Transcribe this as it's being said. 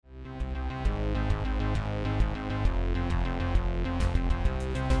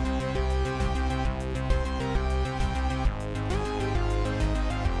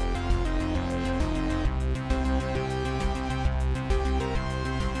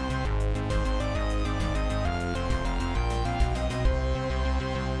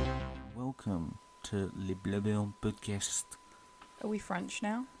to Le Blabon Podcast. Are we French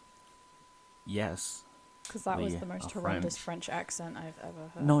now? Yes. Because that was We the most are horrendous French accent I've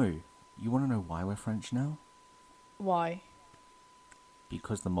ever heard. No. You want to know why we're French now? Why?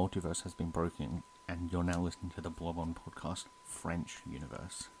 Because the multiverse has been broken, and you're now listening to the Blabon Podcast French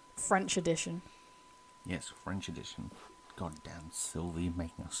Universe. French edition. Yes, French edition. Goddamn Sylvie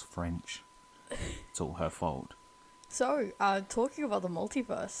making us French. It's all her fault. So, talking about the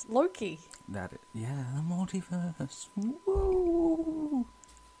multiverse, Loki. Yeah, the multiverse. Woo!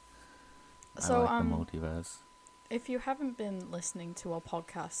 So, I like the multiverse. If you haven't been listening to our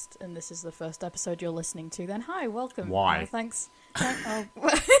podcast and this is the first episode you're listening to, then hi, welcome. Why? Thanks. I'm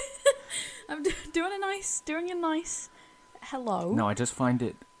doing a nice hello. No, I just find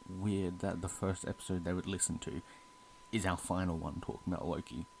it weird that the first episode they would listen to is our final one talking about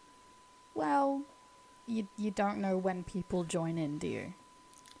Loki. Well, you don't know when people join in, do you?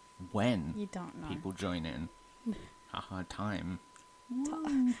 When You don't know. people join in. Haha, time.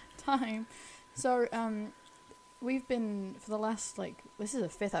 Time. So, we've been, for the last, this is the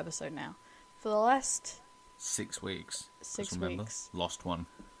 5th episode now. For the last 6 weeks. 6 Just remember, weeks. lost one.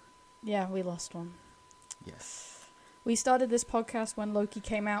 Yeah, we lost one. Yes. We started this podcast when Loki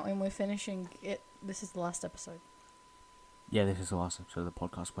came out and we're finishing it. This is the last episode. Yeah, this is the last episode of the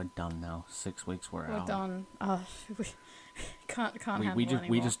podcast. We're done now. 6 weeks, we're out. We're done. We can't handle we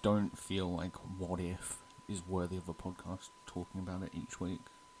anymore. just don't feel like What If is worthy of a podcast talking about it each week.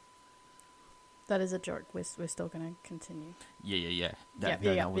 That is a joke. We're still going to continue. Yeah. That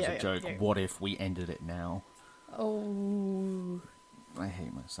was a joke. Yeah. What if we ended it now? Oh. I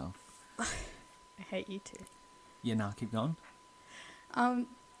hate myself. I hate you too. Yeah, nah, keep going.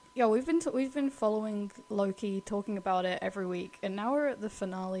 Yeah, we've been following Loki, talking about it every week, and now we're at the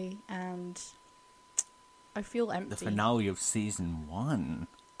finale, and I feel empty. The finale of season 1.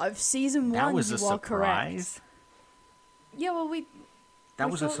 Of season 1, That was you a are surprise. correct. Yeah, well, That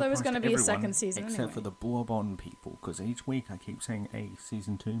we was a thought there was surprise gonna to be a everyone, second season except anyway. for the Bourbon people, because each week I keep saying, "Hey,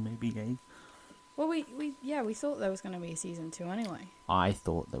 season 2, maybe, hey." well, we thought there was going to be a season 2 anyway. I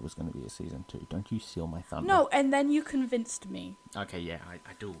thought there was going to be a season 2. Don't you steal my thunder? No, and then you convinced me. Okay, yeah, I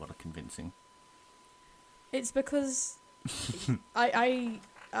do a lot of convincing. It's because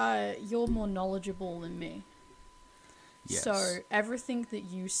you're more knowledgeable than me. Yes. So everything that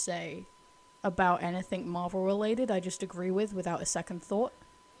you say about anything Marvel related, I just agree with without a second thought.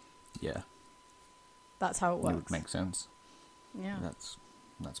 Yeah. That's how it It works. would make sense. Yeah.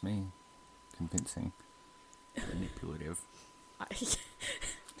 That's me. Convincing. Manipulative.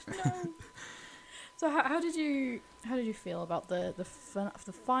 No. So how did you feel about the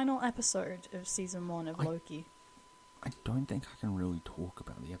final episode of season 1 of Loki? I don't think I can really talk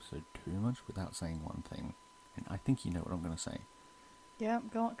about the episode too much without saying one thing. And I think you know what I'm going to say. Yeah,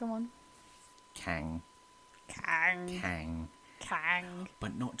 go on. Kang. Kang.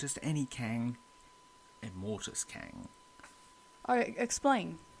 But not just any Kang. Immortus Kang. Alright,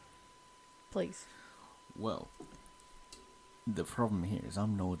 explain. Please. Well, the problem here is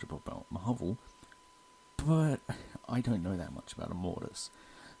I'm knowledgeable about Marvel, but I don't know that much about Immortus.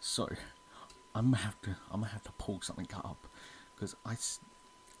 So, I'm gonna have to pull something up, because I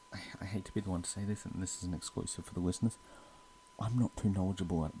hate to be the one to say this, and this is an exclusive for the listeners. I'm not too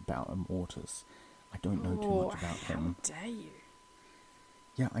knowledgeable about Immortus. I don't know too much about him. How dare you?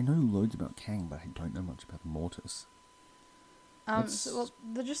 Yeah, I know loads about Kang, but I don't know much about Immortus.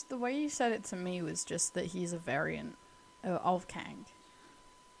 The way you said it to me was just that he's a variant of Kang,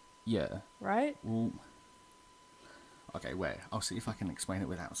 Yeah. right? Well, okay, wait. I'll see if I can explain it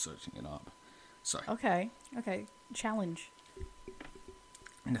without searching it up. So, Okay, challenge.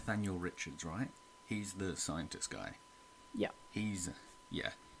 Nathaniel Richards, right? He's the scientist guy. Yeah. He's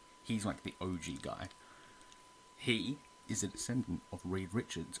like the OG guy. He is a descendant of Reed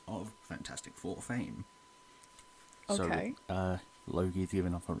Richards of Fantastic Four fame. Okay. So, Loki's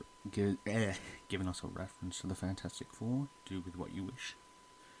given us a reference to the Fantastic Four. Do with what you wish.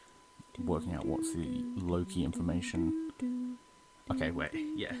 Working out what's the Loki information. Okay, wait,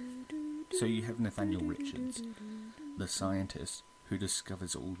 yeah. So you have Nathaniel Richards, the scientist who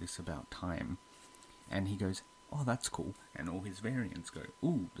discovers all this about time. And he goes, "Oh, that's cool." And all his variants go,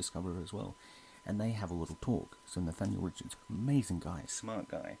 "Ooh, discover it as well." And they have a little talk. So Nathaniel Richards, amazing guy, smart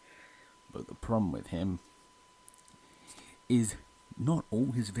guy. But the problem with him is not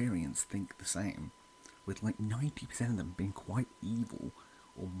all his variants think the same, with like 90% of them being quite evil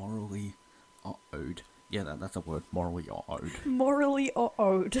or morally owed. Yeah, that's a word, morally owed. Morally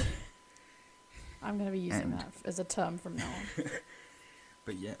owed. I'm going to be using that as a term from now on.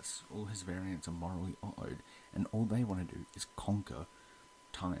 But yes, all his variants are morally owed, and all they want to do is conquer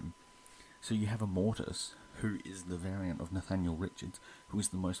time. So you have Immortus, who is the variant of Nathaniel Richards, who is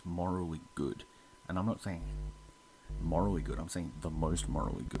the most morally good. And I'm not saying morally good, I'm saying the most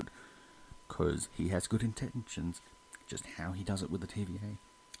morally good. Because he has good intentions, just how he does it with the TVA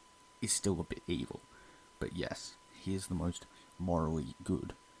is still a bit evil. But yes, he is the most morally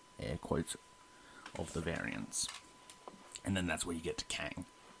good, air quotes, of the variants. And then that's where you get to Kang.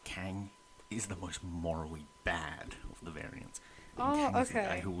 Kang is the most morally bad of the variants. And Oh, Kang is the okay.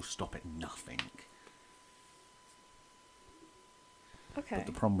 guy who will stop at nothing. Okay. But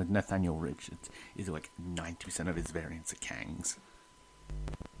the problem with Nathaniel Richards is like 90% of his variants are Kangs.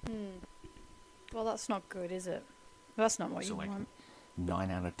 Well, that's not good, is it? That's not what So you like want.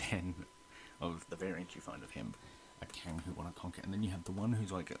 9 out of 10 of the variants you find of him are Kang who want to conquer. And then you have the one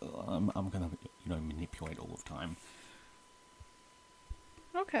who's like, I'm going to, manipulate all of time.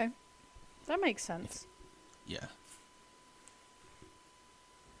 Okay. That makes sense. Yeah.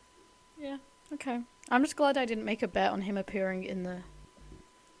 Yeah, okay. I'm just glad I didn't make a bet on him appearing in the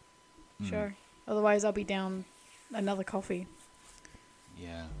show. Otherwise, I'll be down another coffee.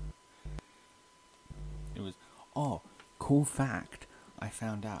 Yeah. It was... Oh, cool fact. I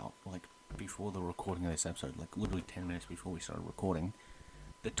found out, like, before the recording of this episode, like, literally 10 minutes before we started recording,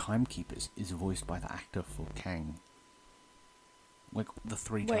 the Timekeepers is voiced by the actor for Kang. Like, the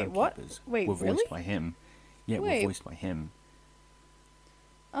 3 Wait, Timekeepers what? Wait, were really? voiced by him. Yeah, Wait. were voiced by him.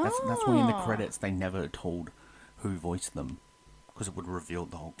 That's why in the credits they never told who voiced them, because it would reveal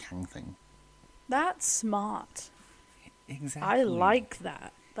the whole Kang thing. That's smart. Exactly. I like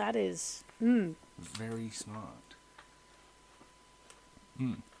that. That is... Very smart.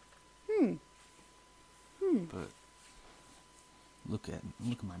 But look at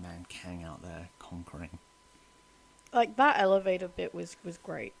my man Kang out there conquering. Like, that elevator bit was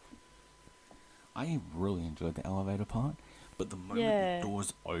great. I really enjoyed the elevator part, but the moment Yeah. the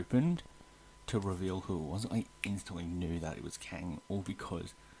doors opened to reveal who it was, I instantly knew that it was Kang, all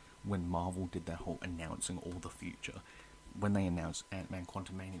because when Marvel did their whole announcing all the future, when they announced Ant-Man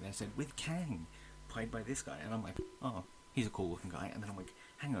Quantumania, they said, with Kang, played by this guy, and I'm like, oh, he's a cool looking guy, and then I'm like,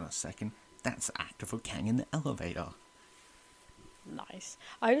 hang on a second, that's the actor for Kang in the elevator. Nice.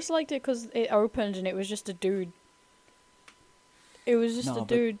 I just liked it because it opened and it was just a dude. It was just a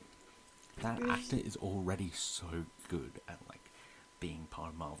dude. That actor is already so good at, like, being part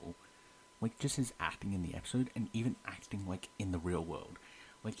of Marvel. Like, just his acting in the episode, and even acting, like, in the real world.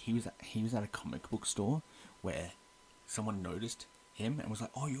 Like, he was at a comic book store where someone noticed him and was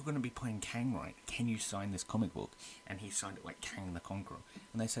like, oh, you're going to be playing Kang, right? Can you sign this comic book? And he signed it like Kang the Conqueror.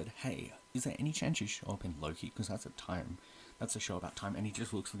 And they said, hey, is there any chance you show up in Loki? Because that's a show about time. And he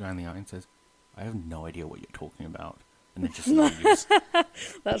just looks the guy in the eye and says, I have no idea what you're talking about. And then just leaves.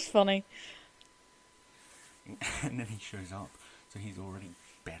 That's funny. And then he shows up. So he's already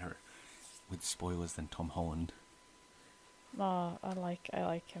better with spoilers than Tom Holland. Oh, I like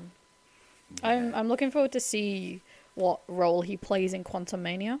him. Yeah. I'm looking forward to see what role he plays in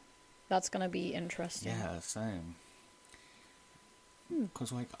Quantumania. That's gonna be interesting. Yeah, same.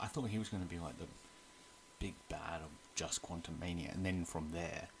 Because, like, I thought he was going to be, like, the big bad of just Quantumania, and then from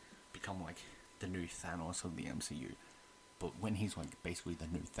there, become, like, the new Thanos of the MCU. But when he's, like, basically the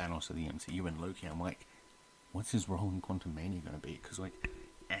new Thanos of the MCU and Loki, I'm like, what's his role in Quantumania going to be? Because, like,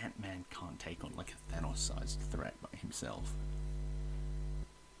 Ant-Man can't take on, like, a Thanos-sized threat by himself.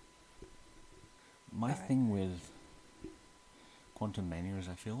 My thing with Quantumania is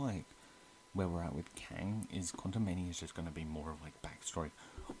I feel like where we're at with Kang is Quantumania is just going to be more of, like, backstory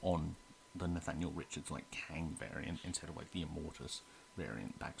on the Nathaniel Richards, like, Kang variant instead of, like, the Immortus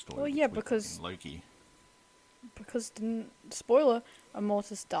variant backstory. Well, which yeah, we got because- in Loki. Because didn't spoiler,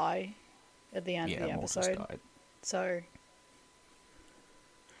 Immortus die at the end Yeah, of the Immortus episode. died. So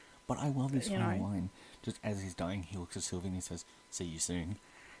But I love this You final know. line. Just as he's dying, he looks at Sylvie and he says, "See you soon."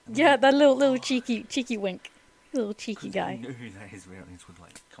 And yeah, I'm that little cheeky wink, little cheeky like, guy. I knew that his variants would,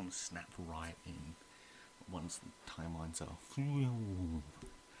 like, come snap right in once the timelines are all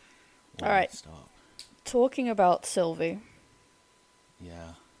Alright. messed up. Talking about Sylvie,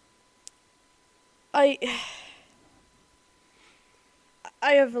 Yeah. I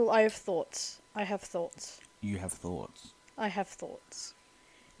have thoughts. I have thoughts. You have thoughts. I have thoughts.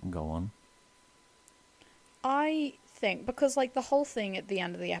 Go on. I think because, like, the whole thing at the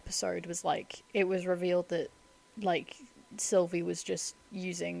end of the episode was like it was revealed that, like, Sylvie was just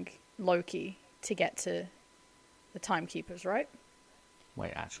using Loki to get to the Timekeepers, right?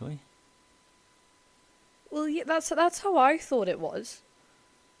 Wait, actually? Well, yeah, that's how I thought it was.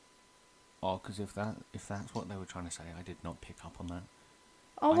 Oh, because if that's what they were trying to say, I did not pick up on that.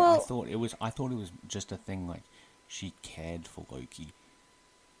 Oh I well, thought it was just a thing, like, she cared for Loki,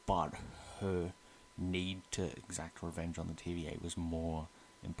 but her need to exact revenge on the TVA was more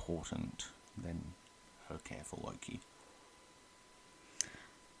important than her care for Loki.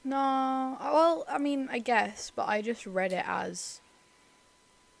 No, well, I mean, I guess, but I just read it as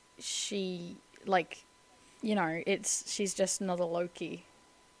she, like, you know, she's just another Loki,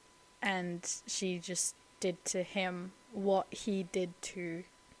 and she just did to him what he did to,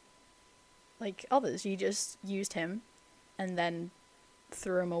 like, others. She just used him and then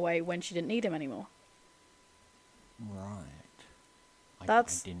threw him away when she didn't need him anymore. Right.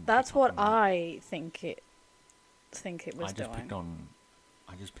 That's what I think it was doing.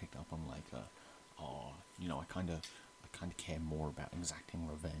 I just picked up on like I kind of care more about exacting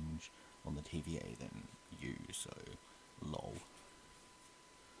revenge on the TVA than you, so lol.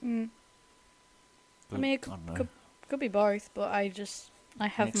 I mean, it could be both, but I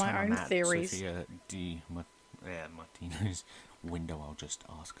have Next my time own I'm at theories. Sophia Martino's window, I'll just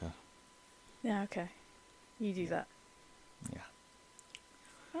ask her. Yeah, okay. You do that. Yeah.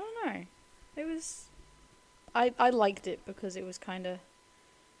 I don't know. It was. I liked it because it was kind of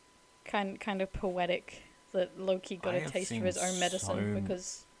poetic that Loki got a taste of his own medicine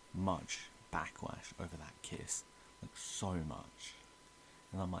because much backlash over that kiss, like so much,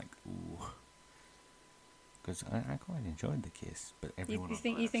 and I'm like, ooh, because I quite enjoyed the kiss, but everyone.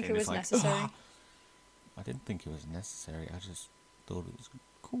 You think it was like, necessary? Ugh! I didn't think it was necessary. I just thought it was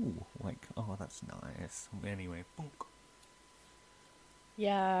cool. Like, oh, that's nice. Anyway, bonk.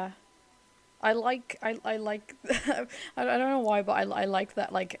 Yeah. I like I don't know why, but I like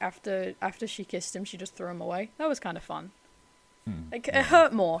that, like, after she kissed him, she just threw him away. That was kind of fun. Like, yeah. It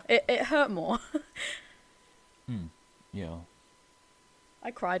hurt more. It hurt more. Yeah.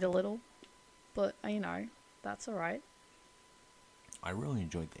 I cried a little, but you know, that's alright. I really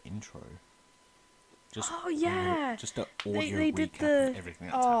enjoyed the intro. Oh yeah, just an audio they recap of everything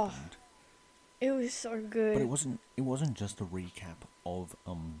that's happened. It was so good. But it wasn't just a recap of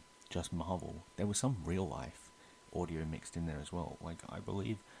just Marvel. There was some real life audio mixed in there as well. Like, I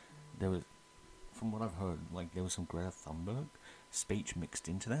believe there was, from what I've heard, like, there was some Greta Thunberg speech mixed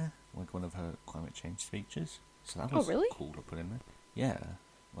into there, like one of her climate change speeches. So that was really cool to put in there. Yeah,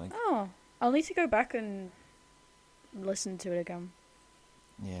 like. Oh, I'll need to go back and listen to it again.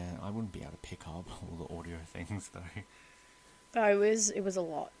 Yeah, I wouldn't be able to pick up all the audio things though. Oh, it was a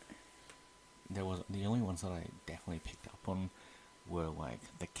lot. There was the only ones that I definitely picked up on were like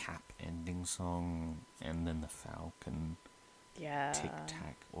the Cap ending song and then the Falcon Tic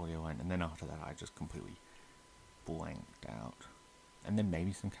Tac audio line, and then after that I just completely blanked out. And then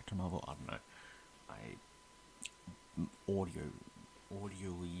maybe some Captain Marvel, I don't know. I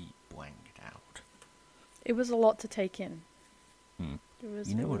audioly blanked out. It was a lot to take in.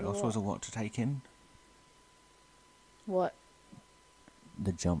 You know what else was a lot to take in? What?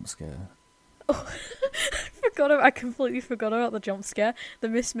 The jump scare. Oh, I completely forgot about the jump scare. The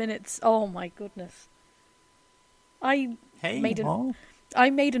Miss Minutes. Oh my goodness. I made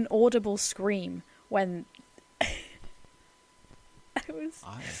an audible scream when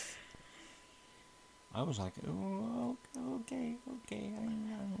I was like, oh, okay.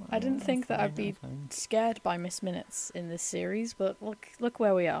 I didn't think that I'd be scared by Miss Minutes in this series, but look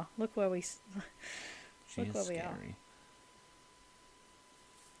where we are. Look where we are.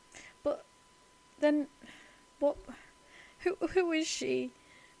 But then, what? Who is she,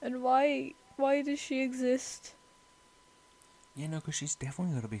 and why does she exist? Yeah, no, because she's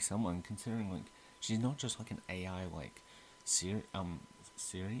definitely got to be someone. Considering like she's not just like an AI like Siri.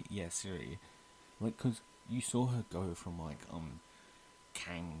 Siri. Like, because you saw her go from, like,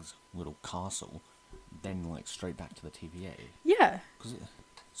 Kang's little castle, then, like, straight back to the TVA. Yeah.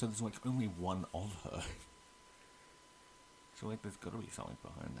 So there's, like, only one of her. So, like, there's got to be something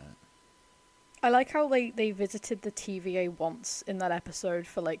behind that. I like how they visited the TVA once in that episode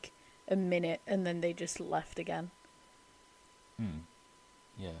for, like, a minute, and then they just left again.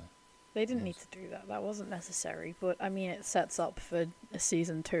 Yeah. They didn't need to do that. That wasn't necessary, but, I mean, it sets up for a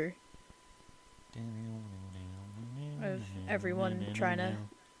season 2. Of everyone trying to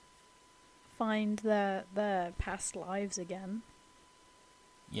find their past lives again.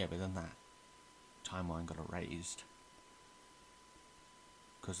 Yeah, but then that timeline got erased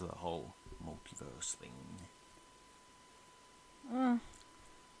because of the whole multiverse thing.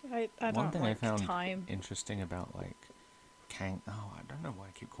 I don't One thing like I found time. interesting about like Kang. Oh, I don't know why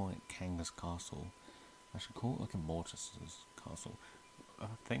I keep calling it Kang's castle. I should call it like Immortus's castle. A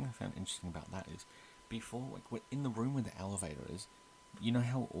thing I found interesting about that is, before, like, in the room where the elevator is, you know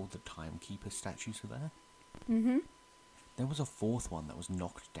how all the timekeeper statues are there? Mm-hmm. There was a fourth one that was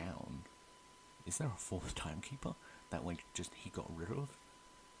knocked down. Is there a fourth timekeeper that, like, just he got rid of?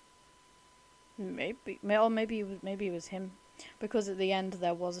 Maybe it was him, because at the end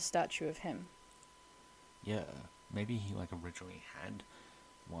there was a statue of him. Yeah, maybe he like originally had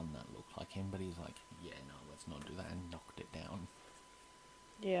one that looked like him, but he's like, yeah, no, let's not do that, and knocked it down.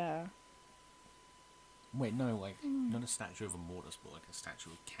 Yeah. Wait, no, like, not a statue of Immortus, but like a statue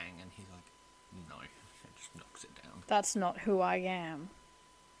of Kang, and he's like, no, and just knocks it down. That's not who I am.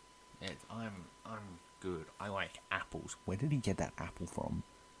 I'm good. I like apples. Where did he get that apple from?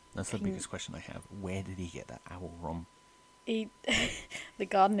 That's the biggest question I have. Where did he get that apple from? The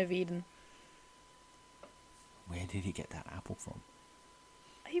Garden of Eden. Where did he get that apple from?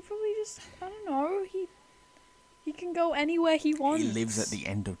 He probably just, I don't know, he can go anywhere he wants. He lives at the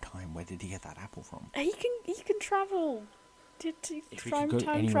end of time. Where did he get that apple from? He can travel. If he could go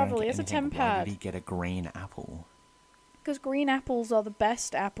Time anywhere travel. and He get has a anything, temp why pad. did he get a green apple? Because green apples are the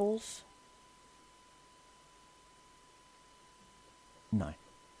best apples. No.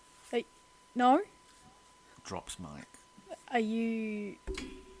 No? Drops mic. Are you...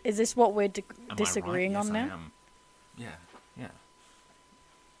 Is this what we're Am disagreeing I right? on Yes, now? I am. Yeah.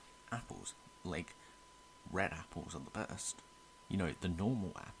 Apples, like, red apples are the best. You know, the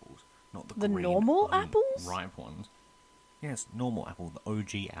normal apples, not the green, normal apples? ripe ones. Yes, normal apple, the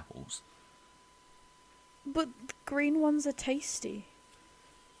OG apples. But the green ones are tasty.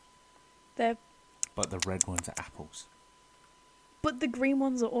 They're... But the red ones are apples. But the green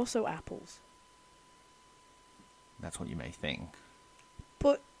ones are also apples. That's what you may think.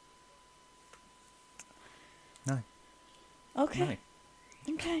 But... No. Okay.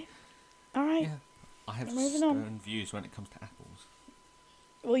 No. Okay. Alright. Yeah. I have Moving on. stern views when it comes to apples.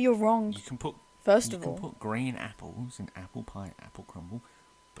 Well, you're wrong. You can put First you of can all. put green apples in apple pie, apple crumble,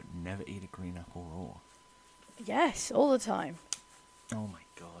 but never eat a green apple raw. Yes, all the time. Oh my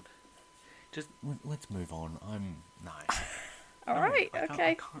god. Just let's move on. No. Alright, I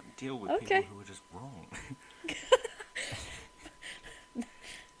okay. I can't deal with Okay. people who are just wrong.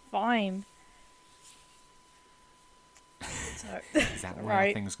 Fine. So, Is that where our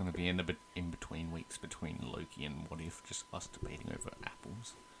right. thing's going to be in between weeks between Loki and What If, just us debating over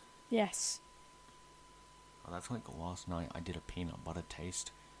apples? Yes. Oh, that's like last night I did a peanut butter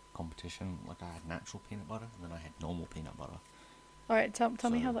taste competition. Like I had natural peanut butter and then I had normal peanut butter. Alright, tell me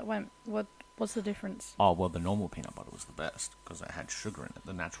So- how that went. What's the difference? Oh, well, the normal peanut butter was the best because it had sugar in it.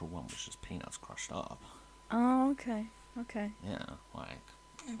 The natural one was just peanuts crushed up. Oh, okay. Okay. Yeah, like,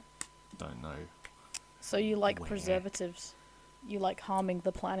 don't know. So you like Where? preservatives? You like harming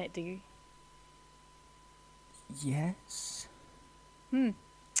the planet, do you? Yes. Now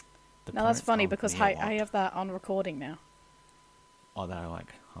that's planet's funny harmed because me a I lot. have that on recording now. Oh, that I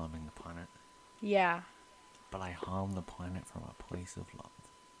like harming the planet. Yeah. But I harm the planet from a place of love.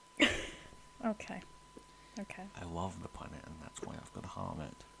 Okay. Okay. I love the planet and that's why I've got to harm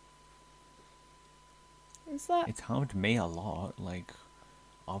it. Is that... It's harmed me a lot. Like,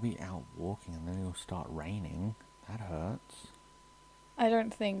 I'll be out walking and then it'll start raining. That hurts. I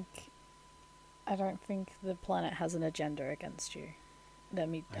don't think the planet has an agenda against you.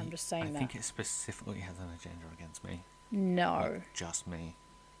 I'm just saying I that. think it specifically has an agenda against me. No. Like, just me.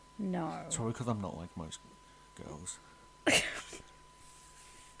 No. It's probably because I'm not like most girls.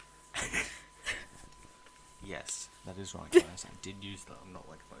 Yes, that is right, guys. I did use the I'm not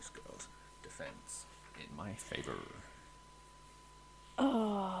like most girls defense in my favor.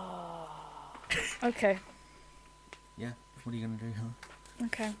 Oh. Okay. Yeah, what are you gonna do, huh?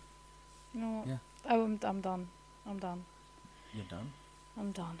 Okay. You know what? Yeah. Oh, I'm done. I'm done. You're done?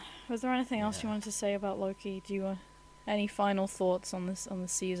 I'm done. Was there anything else you Yeah. wanted to say about Loki? Do you want any final thoughts on the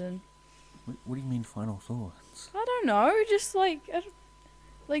season? What do you mean final thoughts? I don't know. Just like,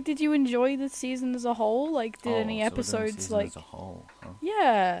 did you enjoy the season as a whole? Like, did any so we're doing episodes season like? as a whole, huh?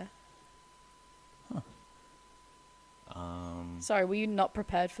 Yeah. Um. Sorry, were you not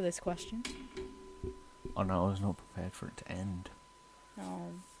prepared for this question? Oh no, I was not prepared for it to end. Oh.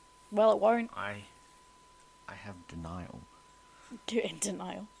 Well, it won't. I have denial. You're in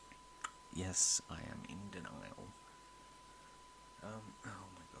denial. Yes, I am in denial. Oh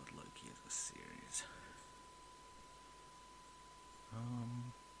my god, Loki is a series.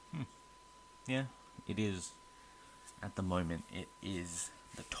 Yeah, it is. At the moment, it is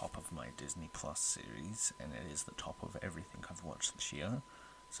the top of my Disney Plus series, and it is the top of everything I've watched this year,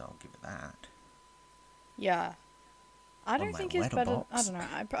 so I'll give it that. Yeah. I don't my think it's better. I letterbox. don't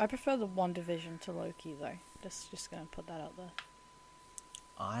know. I prefer the WandaVision to Loki though. Just gonna put that out there.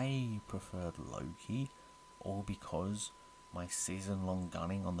 I preferred Loki, all because my season-long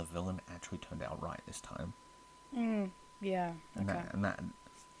gunning on the villain actually turned out right this time. Yeah. And Okay. that,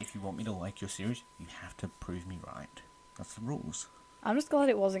 if you want me to like your series, you have to prove me right. That's the rules. I'm just glad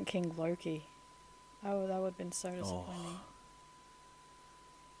it wasn't King Loki. Oh, that would have been so disappointing.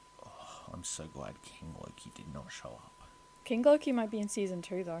 I'm so glad King Loki did not show up. King Loki might be in season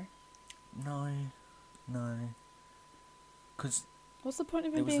 2 though. No. Because What's the point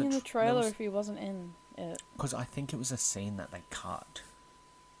of There him was being a in the tr- there trailer was- if he wasn't in it? I think it was a scene that they cut.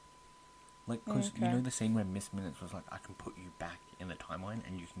 Like, because you Okay. know the scene where Miss Minutes was like, I can put you back in the timeline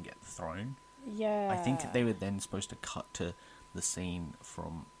and you can get the throne? Yeah. I think they were then supposed to cut to the scene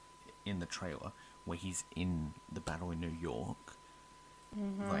from in the trailer where he's in the battle in New York.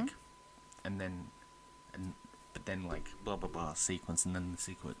 Like, but then like blah blah blah sequence, and then the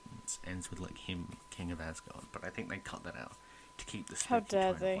sequence ends with like him King of Asgard. But I think they cut that out to keep the How spooky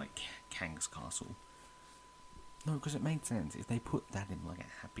dare tone they. of like Kang's castle. No, because it made sense if they put that in like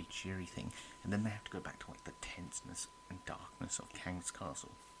a happy cheery thing, and then they have to go back to like the tenseness and darkness of Kang's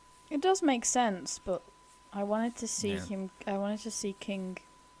castle. It does make sense, but I wanted to see Yeah. him. I wanted to see King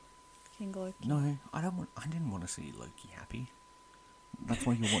Loki. No, I didn't want to see Loki happy. That's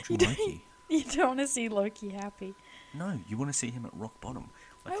why you're watching You don't- Loki. You don't want to see Loki happy. No, you want to see him at rock bottom.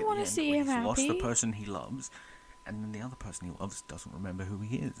 I at the wanna end, see where him he's lost the happy. person he loves, and then the other person he loves doesn't remember who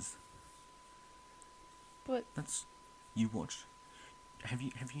he is. But That's you watched. Have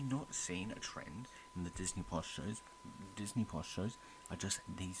you not seen a trend in the Disney Plus shows? Disney Plus shows are just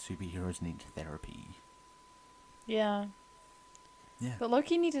these superheroes need therapy. yeah, Yeah, but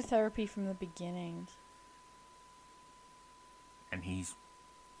Loki needed therapy from the beginning. and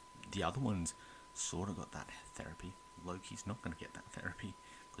the other ones sort of got that therapy. Loki's not going to get that therapy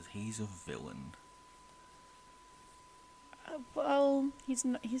because he's a villain. Well, he's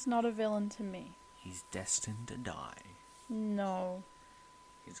not a villain to me. He's destined to die. No,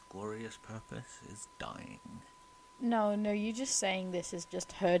 His glorious purpose is dying. no. You just saying this is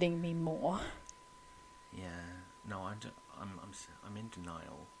just hurting me more. Yeah, no, I'm in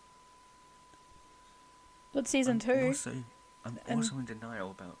denial. But season 2. I'm And- also in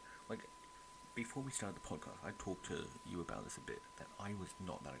denial about, like, before we started the podcast, I talked to you about this a bit, that I was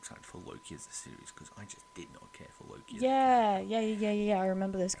not that excited for Loki as a series, because I just did not care for Loki. Yeah. I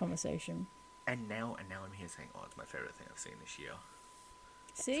remember this conversation. And now I'm here saying, oh, it's my favourite thing I've seen this year.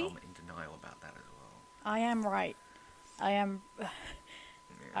 See, So I'm in denial about that as well. I am right. I am.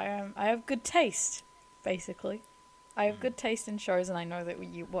 Yeah. I have good taste, basically. I have good taste in shows, and I know that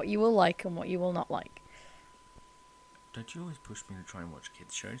what you will like and what you will not like. Don't you always push me to try and watch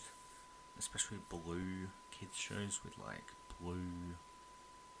kids shows? Especially blue kids shows with, like, blue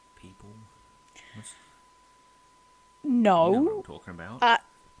people? You know what I'm No, talking about?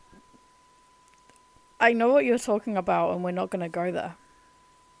 I know what you're talking about, and we're not gonna go there.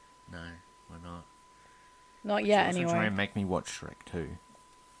 No, we're not. Not But yet, you also anyway. try and make me watch Shrek 2.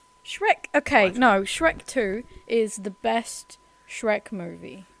 Shrek. Okay, What? no, Shrek 2 is the best Shrek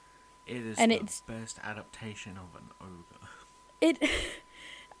movie. It is And the it's- best adaptation of an ogre. It,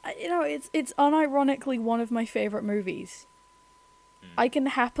 it's unironically one of my favorite movies. I can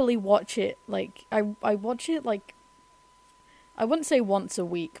happily watch it. Like I watch it like. I wouldn't say once a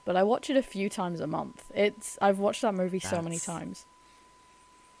week, but I watch it a few times a month. I've watched that movie so many That's- times.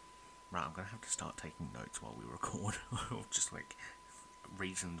 Right, I'm gonna have to start taking notes while we record, of just like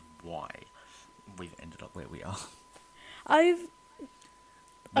reasons why we've ended up where we are. I've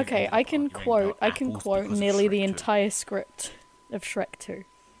We've okay. ended I up can arguing quote. about I can apples quote because of nearly the Shrek 2. entire script of Shrek 2.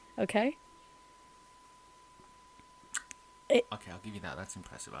 Okay. Okay, I'll give you that. That's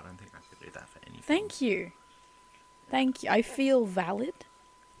impressive. I don't think I could do that for anything. Thank you. Thank you. I feel valid.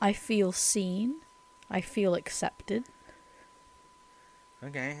 I feel seen. I feel accepted.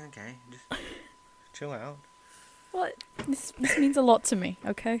 Okay. Just chill out. What? This means a lot to me.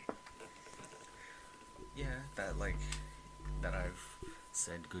 Okay. Yeah, that I've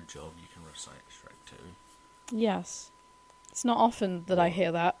said good job. You can recite Shrek 2. Yes. It's not often that I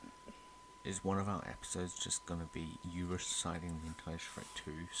hear that. Is one of our episodes just gonna be you reciting the entire Shrek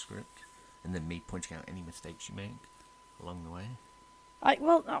 2 script, and then me pointing out any mistakes you make along the way?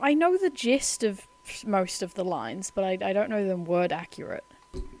 I know the gist of most of the lines, but I don't know them word accurate.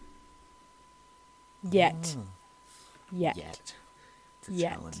 Yet. Ah, Yet. It's a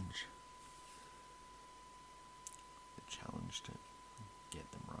Yet. challenge. The challenge to get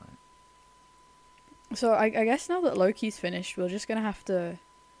them right. So I guess now that Loki's finished, we're just gonna have to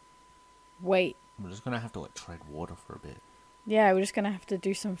wait. We're just gonna have to tread water for a bit. Yeah, we're just gonna have to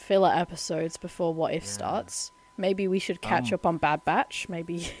do some filler episodes before What If Yeah. starts. Maybe we should catch Um, up on Bad Batch.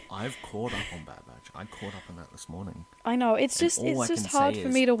 Maybe I've caught up on Bad Batch. I caught up on that this morning. I know it's And just all I it's can just hard say for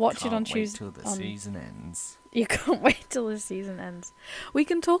is me to watch it can't on wait Tuesday. till the season ends. You can't wait till the season ends. We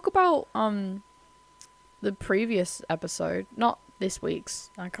can talk about the previous episode, not this week's.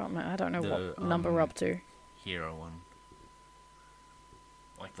 I can't remember. I don't know The, what number we're up to. Hero one.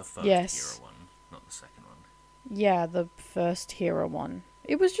 Like the first Yes. Hero one, not the second one. Yeah, the first Hero one.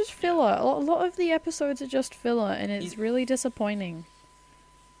 It was just filler. A lot of the episodes are just filler, and it's really disappointing.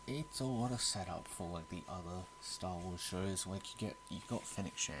 It's a lot of setup for like the other Star Wars shows. Like you got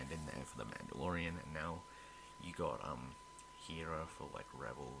Fennec Shand in there for the Mandalorian, and now you got Hera for like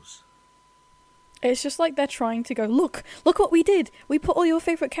Rebels. It's just like they're trying to go, look what we did. We put all your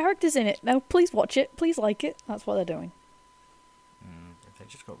favourite characters in it. Now please watch it. Please like it. That's what they're doing. If they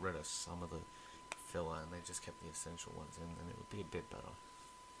just got rid of some of the filler and they just kept the essential ones in, then it would be a bit better.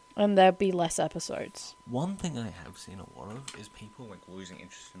 And there'd be less episodes. One thing I have seen a lot of is people like losing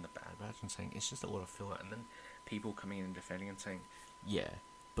interest in the Bad Batch and saying it's just a lot of filler, and then people coming in and defending and saying, yeah,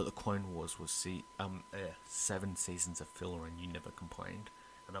 but the Clone Wars was 7 seasons of filler and you never complained.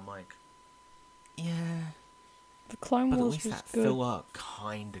 And I'm like, yeah, The Clone but at Wars least was that good. filler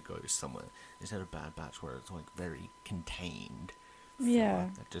kinda goes somewhere instead of Bad Batch where it's like very contained filler Yeah.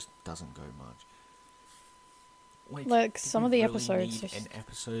 that just doesn't go much. Like, did some we of the really episodes need just- an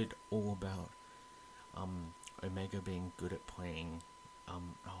episode all about Omega being good at playing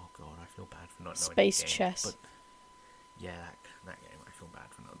oh god, I feel bad for not knowing Space the game, chess. but yeah, that game, I feel bad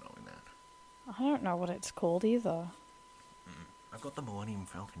for not knowing that. I don't know what it's called either. I've got the Millennium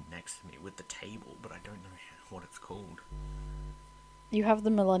Falcon next to me with the table, but I don't know what it's called. You have the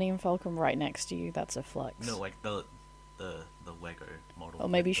Millennium Falcon right next to you. That's a flex. No, like the Lego model. Or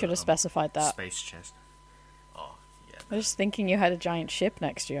maybe you with should the, have specified that. Space chest. Oh yeah. I was just thinking you had a giant ship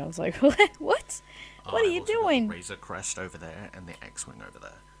next to you. I was like, what? What are I've you also got doing? the Razor Crest over there and the X-wing over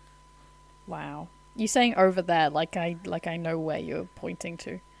there. Wow. You saying over there like I know where you're pointing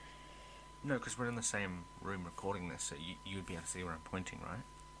to. No, because we're in the same room recording this, so you'd be able to see where I'm pointing, right?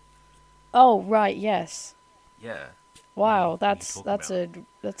 Oh, right, yes. Yeah. Wow, What are you talking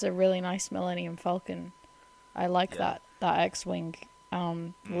that's a really nice Millennium Falcon. I like Yeah. that X-wing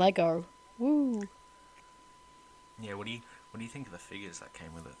Lego. Woo. Yeah. What do you think of the figures that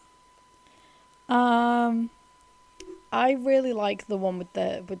came with it? I really like the one with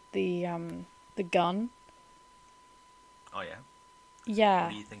the gun. Oh yeah. Yeah.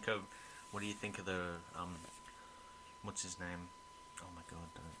 What do you think of the what's his name? Oh my god,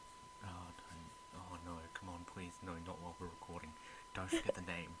 don't. Oh no, come on, please, no, not while we're recording. Don't forget the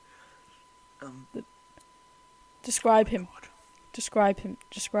name. Describe him. God. Describe him.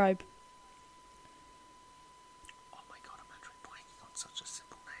 Describe. Oh my god, I'm actually blanking on such a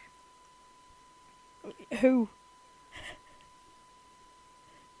simple name. Who?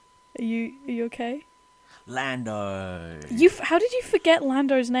 Are you okay? Lando. How did you forget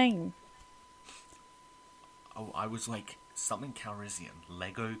Lando's name? Oh, I was like something Calrissian,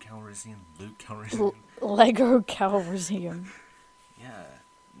 Lego Calrissian, Luke Calrissian. Lego Calrissian. Yeah.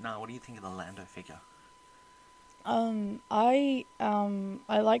 Nah, what do you think of the Lando figure? I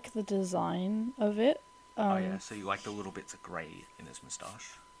like the design of it. Oh yeah, so you like the little bits of grey in his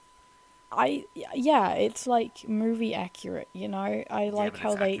moustache? Yeah, it's like movie accurate, you know. I like but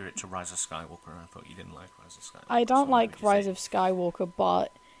how it's they. accurate to Rise of Skywalker, and I thought you didn't like Rise of Skywalker. I don't so why like would you Rise say- of Skywalker,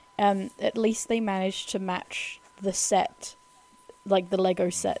 but at least they managed to match the set, like the Lego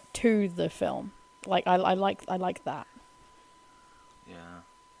set, to the film. Like I like that. Yeah.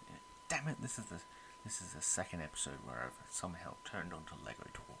 Damn it! This is the second episode where I've somehow turned onto Lego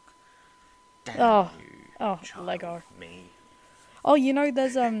talk. Damn you, child Lego. Me. Oh, you know,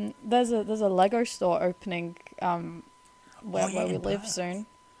 there's a Lego store opening where we in live Perth. soon.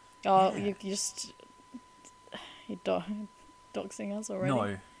 Oh, Yeah. you just you doxing us already.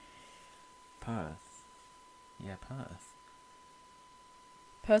 No. Perth. Yeah, Perth.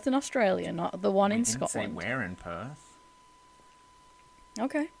 Perth in Australia, not the one We in didn't Scotland. say where in Perth.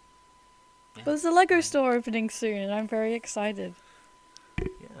 Okay, Yeah. but there's a Lego store opening soon, and I'm very excited.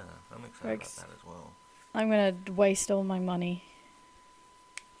 Yeah, I'm excited Rex. about that as well. I'm gonna waste all my money.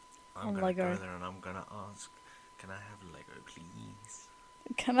 I'm On gonna Lego. go there and I'm gonna ask, can I have Lego, please?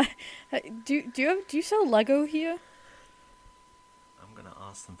 Can I? Do you sell Lego here? I'm gonna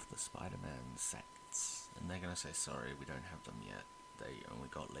ask them for the Spider-Man sets, and they're gonna say, sorry, we don't have them yet. They only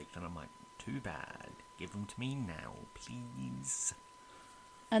got leaked, and I'm like, too bad. Give them to me now, please.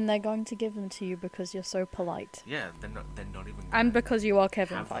 And they're going to give them to you because you're so polite, Yeah, they're not even. and gonna because you are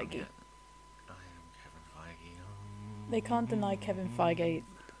Kevin have them Feige. yet. I am Kevin Feige. They can't deny Kevin Feige.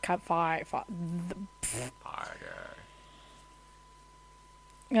 Feige.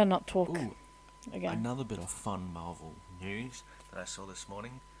 I'm gonna not talk Ooh, again. another bit of fun Marvel news that I saw this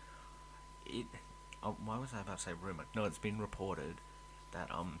morning. Why was I about to say rumored? No, it's been reported that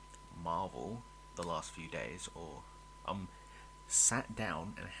Marvel the last few days, or sat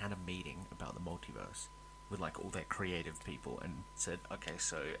down and had a meeting about the multiverse with like all their creative people and said, okay,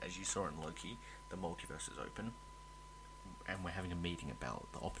 so as you saw in Loki, the multiverse is open, and we're having a meeting about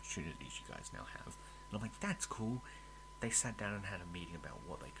the opportunities you guys now have. And I'm like, that's cool. They sat down and had a meeting about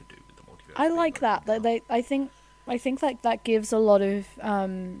what they could do with the multiverse. I like that. I think like that gives a lot of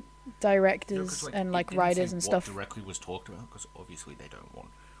directors and like writers and stuff. What directly was talked about, because obviously they don't want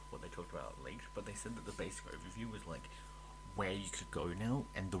what they talked about leaked. But they said that the basic overview was like where you could go now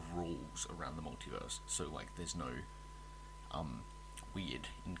and the rules around the multiverse. So like, there's no weird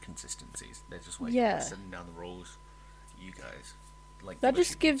inconsistencies. They're just like, Yeah. we're setting down the rules. You guys like That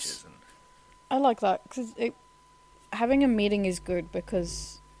just gives. I like that because having a meeting is good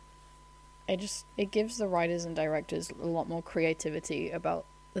because it gives the writers and directors a lot more creativity about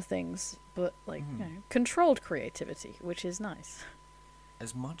the things, but like you know, controlled creativity, which is nice.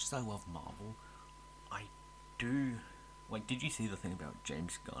 As much as I love Marvel, I do like. Did you see the thing about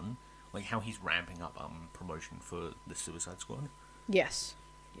James Gunn? Like how he's ramping up promotion for the Suicide Squad? Yes.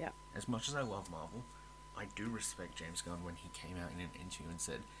 Yeah. As much as I love Marvel, I do respect James Gunn when he came out in an interview and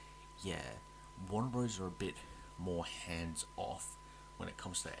said, yeah, Warner Bros. Are a bit more hands off when it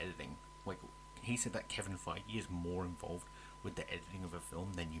comes to editing. Like, he said that Kevin Feige is more involved with the editing of a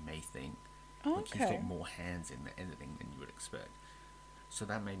film than you may think. Okay. Like, he's got more hands in the editing than you would expect. So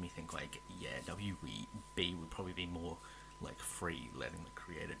that made me think, like, yeah, WB would probably be more, like, free, letting the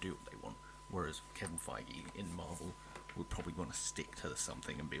creator do what they want. Whereas Kevin Feige in Marvel would probably want to stick to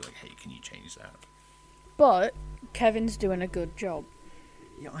something and be like, hey, can you change that? But Kevin's doing a good job.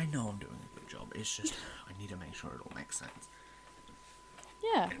 Yeah, I know I'm doing a good job. It's just, I need to make sure it all makes sense.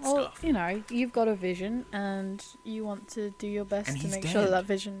 Yeah, And well, stuff. you know, you've got a vision and you want to do your best And to he's make sure dead. that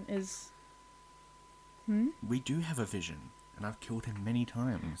vision is... We do have a vision, and I've killed him many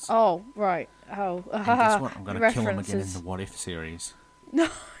times. Oh, right. Oh, And guess what? I'm going to kill him again in references. the What If series. No,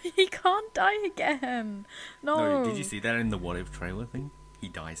 he can't die again. No. Did you see that in the What If trailer thing? He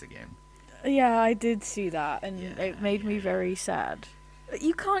dies again. Yeah, I did see that, and Yeah, it made me yeah. very sad.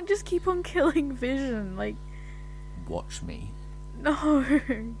 You can't just keep on killing Vision. Like, Watch me. no,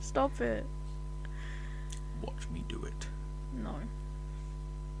 stop it. Watch me do it. No.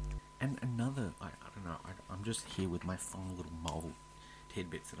 And another, I don't know, I'm just here with my fun little Marvel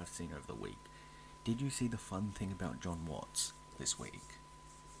tidbits that I've seen over the week. Did you see the fun thing about John Watts this week?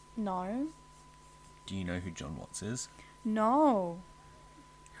 No. Do you know who John Watts is? No.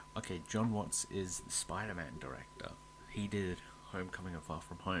 Okay, John Watts is the Spider-Man director. He did Homecoming and Far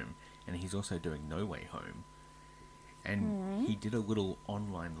From Home, and he's also doing No Way Home. And he did a little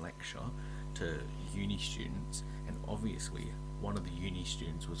online lecture to uni students, and obviously one of the uni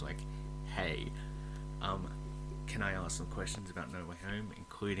students was like, hey, can I ask some questions about No Way Home,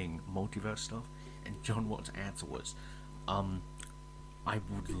 including multiverse stuff? And John Watts' answer was, I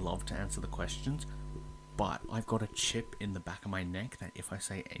would love to answer the questions, but I've got a chip in the back of my neck that if I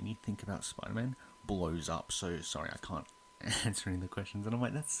say anything about Spider-Man, blows up, so sorry, I can't answer any of the questions. And I'm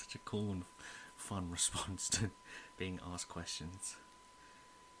like, that's such a cool and fun response to being asked questions.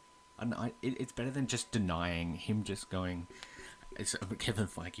 And it's better than just denying him, just going, it's Kevin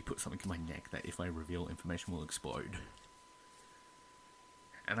Feige put something in my neck that if I reveal information will explode.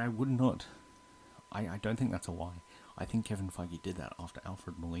 And I would not, I don't think that's a lie. I think Kevin Feige did that after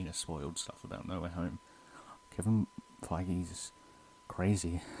Alfred Molina spoiled stuff about No Way Home. Kevin Feige's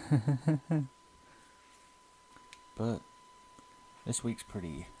crazy. But this week's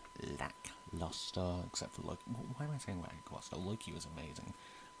pretty lackluster, except for Loki. Why am I saying lackluster? Loki was amazing,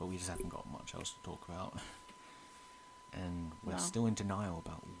 but we just haven't got much else to talk about. And we're still in denial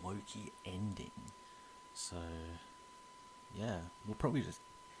about Loki ending. So, yeah, we'll probably just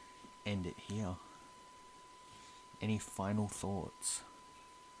end it here. Any final thoughts,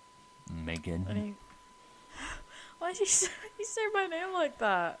 Megan? Why did you say my name like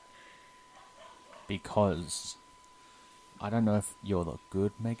that? Because I don't know if you're the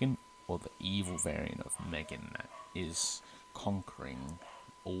good Megan or the evil variant of Megan that is conquering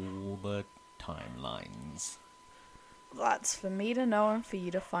all the timelines. That's for me to know and for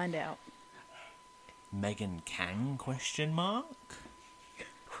you to find out. Megan Kang, question mark?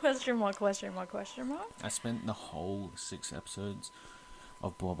 Question mark, question mark, question mark? I spent the whole 6 episodes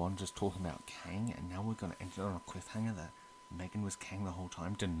of Blob On just talking about Kang, and now we're going to end it on a cliffhanger that Megan was Kang the whole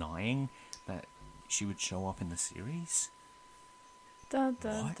time, denying that she would show up in the series? Dun,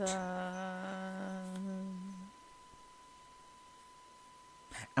 dun, What? dun.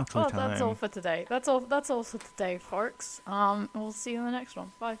 Outro Well, time. that's all for today. That's all for today, folks. We'll see you in the next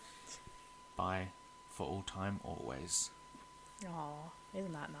one. Bye. Bye. For all time, always. Aw,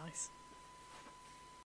 isn't that nice?